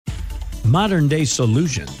Modern day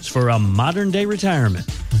solutions for a modern day retirement.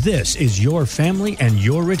 This is your family and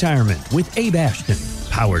your retirement with Abe Ashton,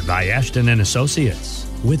 powered by Ashton and Associates.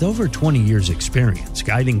 With over 20 years experience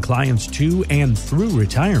guiding clients to and through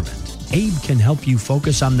retirement, Abe can help you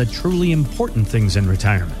focus on the truly important things in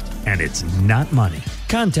retirement, and it's not money.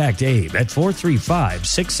 Contact Abe at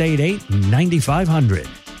 435-688-9500.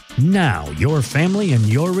 Now, your family and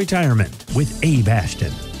your retirement with Abe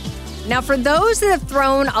Ashton. Now, for those that have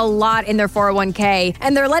thrown a lot in their 401k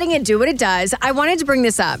and they're letting it do what it does, I wanted to bring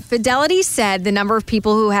this up. Fidelity said the number of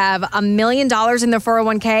people who have $1 million in their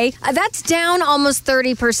 401k, that's down almost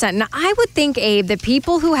 30%. Now, I would think, Abe, that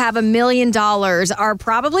people who have $1 million are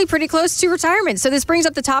probably pretty close to retirement. So this brings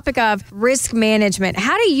up the topic of risk management.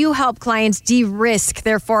 How do you help clients de-risk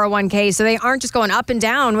their 401k so they aren't just going up and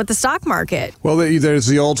down with the stock market? Well, there's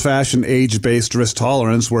the old-fashioned age-based risk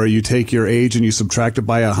tolerance where you take your age and you subtract it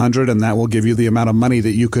by 100, and that will give you the amount of money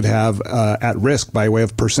that you could have at risk by way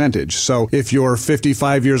of percentage. So if you're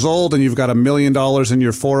 55 years old and you've got $1 million in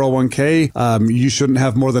your 401k, you shouldn't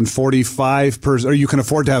have more than 45%, or you can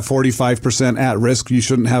afford to have 45% at risk. You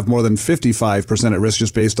shouldn't have more than 55% at risk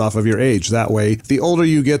just based off of your age. That way, the older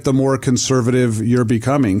you get, the more conservative you're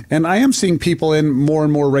becoming. And I am seeing people in more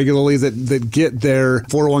and more regularly that get their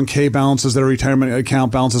 401k balances, their retirement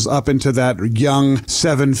account balances up into that young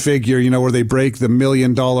 7-figure, where they break the $1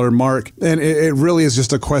 million mark. And it really is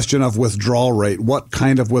just a question of withdrawal rate. What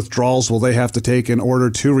kind of withdrawals will they have to take in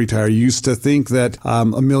order to retire? You used to think that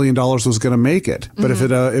 $1 million was going to make it, but if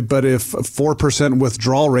 4%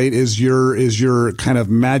 withdrawal rate is your kind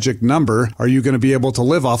of magic number, are you going to be able to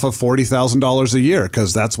live off of $40,000 a year?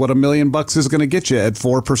 Because that's what $1 million is going to get you at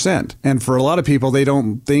 4%. And for a lot of people, they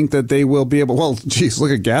don't think that they will be able. Well, geez,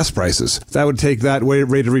 look at gas prices. That would take that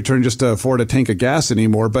rate of return just to afford a tank of gas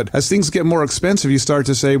anymore. But as things get more expensive, you start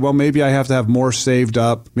to say, well, maybe I have to have more saved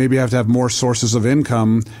up. Maybe I have to have more sources of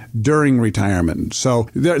income during retirement. So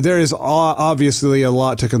there is obviously a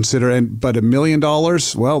lot to consider. But $1 million,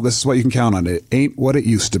 well, this is what you can count on. It ain't what it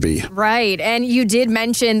used to be. Right. And you did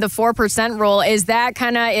mention the 4% rule. Is that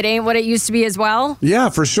kind of, it ain't what it used to be as well? Yeah,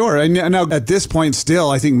 for sure. And now at this point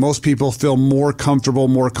still, I think most people feel more comfortable,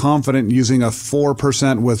 more confident using a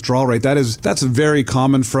 4% withdrawal rate. That's very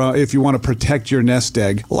common if you want to protect your nest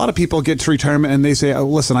egg. A lot of people get to retirement and they say, oh,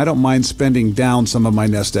 listen, I don't mind spending down some of my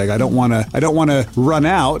nest egg. I don't want to run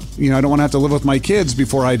out. I don't want to have to live with my kids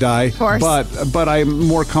before I die. Of course. But I'm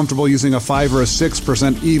more comfortable using a 5 or a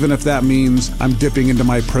 6%, even if that means I'm dipping into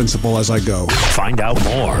my principal as I go. Find out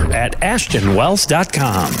more at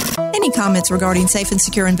AshtonWealth.com. Any comments regarding safe and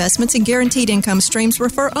secure investments and guaranteed income streams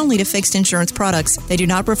refer only to fixed insurance products. They do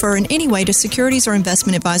not refer in any way to securities or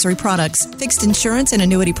investment advisory products. Fixed insurance and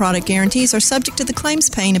annuity product guarantees are subject to the claims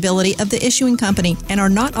paying ability of the issuing company and are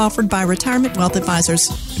not offered by Retirement Wealth Advisors.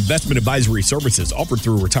 Investment advisory services offered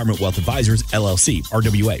through Retirement Wealth Advisors, LLC,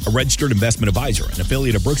 RWA, a registered investment advisor, an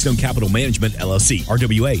affiliate of Brookstone Capital Management, LLC.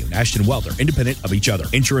 RWA and Ashton Wealth are independent of each other.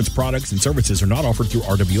 Insurance products and services are not offered through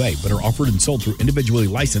RWA, but are offered and sold through individually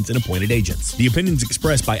licensed and appointed agents. The opinions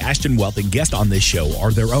expressed by Ashton Wealth and guests on this show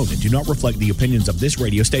are their own and do not reflect the opinions of this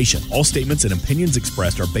radio station. All statements and opinions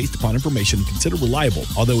expressed are based upon information considered reliable,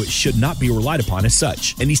 although it should not be relied upon as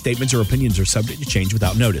such. Any statements or opinions are subject to change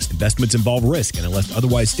without notice. Investments involve risk and unless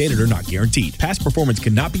otherwise stated are not guaranteed. Past performance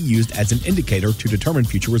cannot be used as an indicator to determine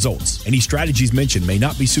future results. Any strategies mentioned may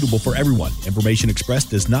not be suitable for everyone. Information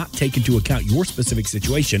expressed does not take into account your specific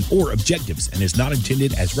situation or objectives and is not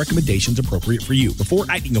intended as recommendations appropriate for you. Before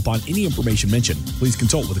acting upon any information mentioned, please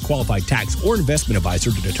consult with a qualified tax or investment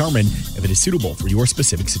advisor to determine if it is suitable for your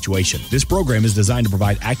specific situation. This program is designed to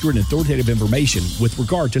provide accurate and authoritative information with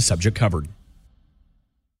regard to subject covered.